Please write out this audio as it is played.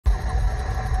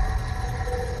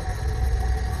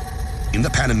In the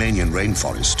Panamanian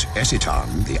rainforest,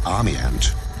 Esitan, the army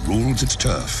ant, rules its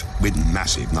turf with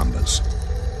massive numbers.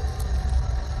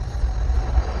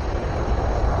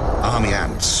 Army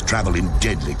ants travel in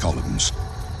deadly columns,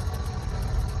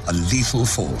 a lethal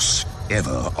force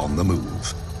ever on the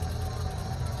move.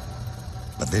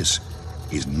 But this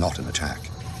is not an attack.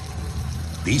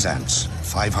 These ants,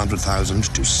 500,000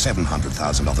 to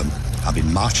 700,000 of them, have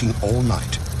been marching all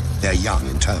night, their young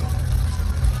in tow.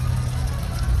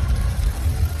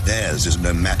 Theirs is a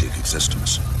nomadic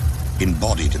existence,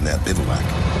 embodied in their bivouac.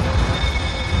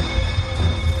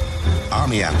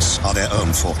 Army ants are their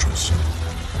own fortress,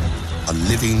 a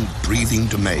living, breathing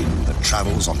domain that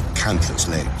travels on countless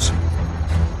legs.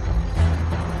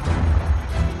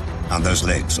 And those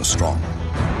legs are strong.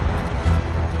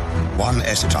 One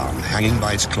Esitan hanging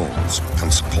by its claws can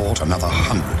support another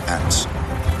 100 ants.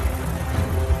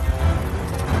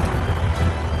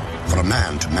 For a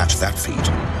man to match that feat,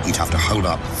 he'd have to hold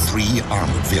up 3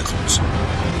 armored vehicles.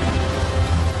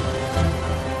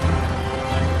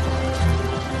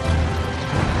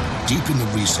 Deep in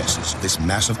the recesses of this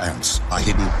mass of ants are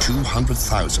hidden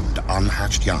 200,000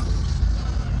 unhatched young.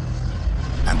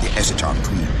 And the Esitan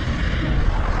queen.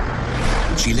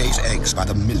 She lays eggs by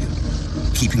the million,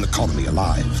 keeping the colony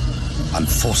alive and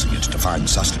forcing it to find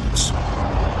sustenance.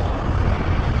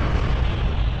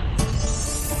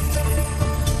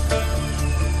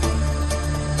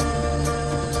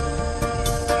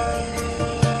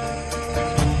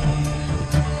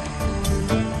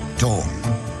 Dawn,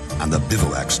 and the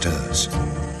bivouac stirs.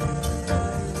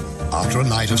 After a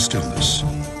night of stillness,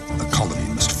 the colony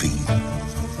must feed.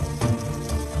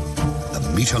 The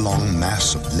meter-long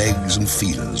mass of legs and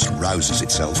feelers rouses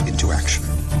itself into action.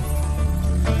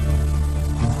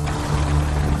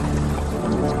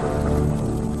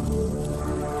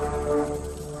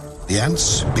 The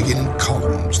ants begin in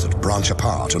columns that branch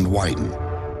apart and widen,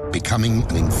 becoming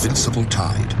an invincible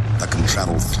tide that can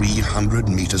travel 300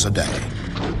 meters a day.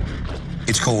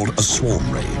 It's called a swarm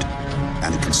raid,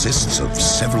 and it consists of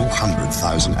several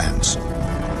 100,000 ants.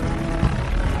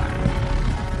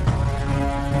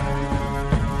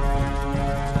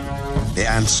 The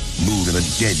ants move in a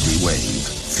deadly wave,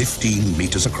 15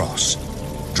 meters across,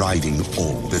 driving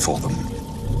all before them.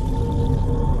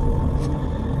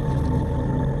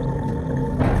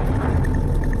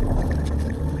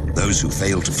 Those who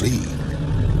fail to flee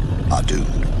are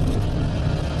doomed.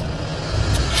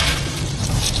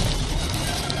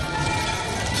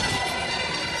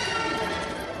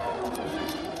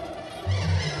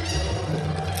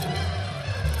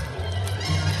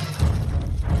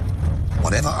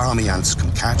 Whatever army ants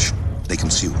can catch, they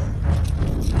consume.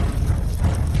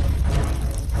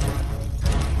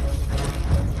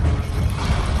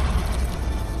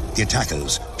 The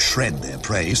attackers shred their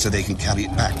prey so they can carry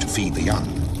it back to feed the young.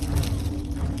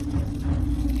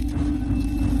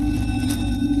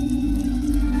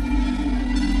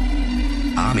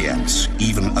 Army ants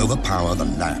even overpower the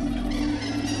land.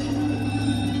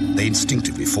 They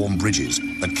instinctively form bridges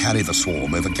that carry the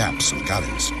swarm over gaps and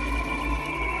gullies.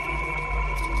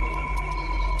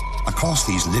 Across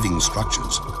these living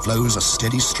structures flows a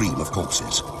steady stream of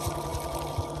corpses.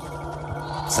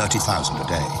 30,000 a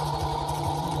day.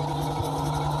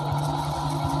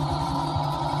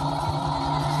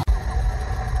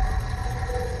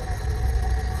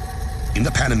 In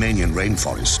the Panamanian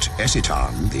rainforest,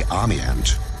 Esitan, the army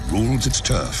ant, rules its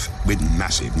turf with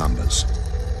massive numbers.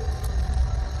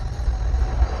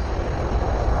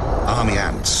 Army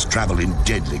ants travel in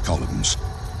deadly columns,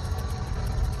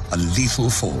 a lethal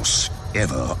force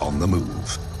ever on the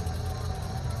move.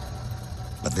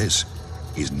 But this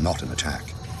is not an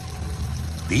attack.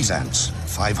 These ants,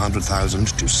 500,000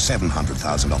 to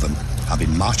 700,000 of them, have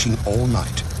been marching all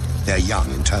night, their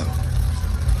young in tow.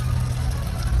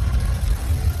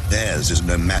 Theirs is a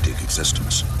nomadic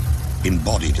existence,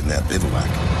 embodied in their bivouac.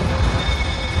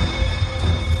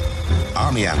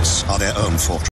 Army ants are their own fortress.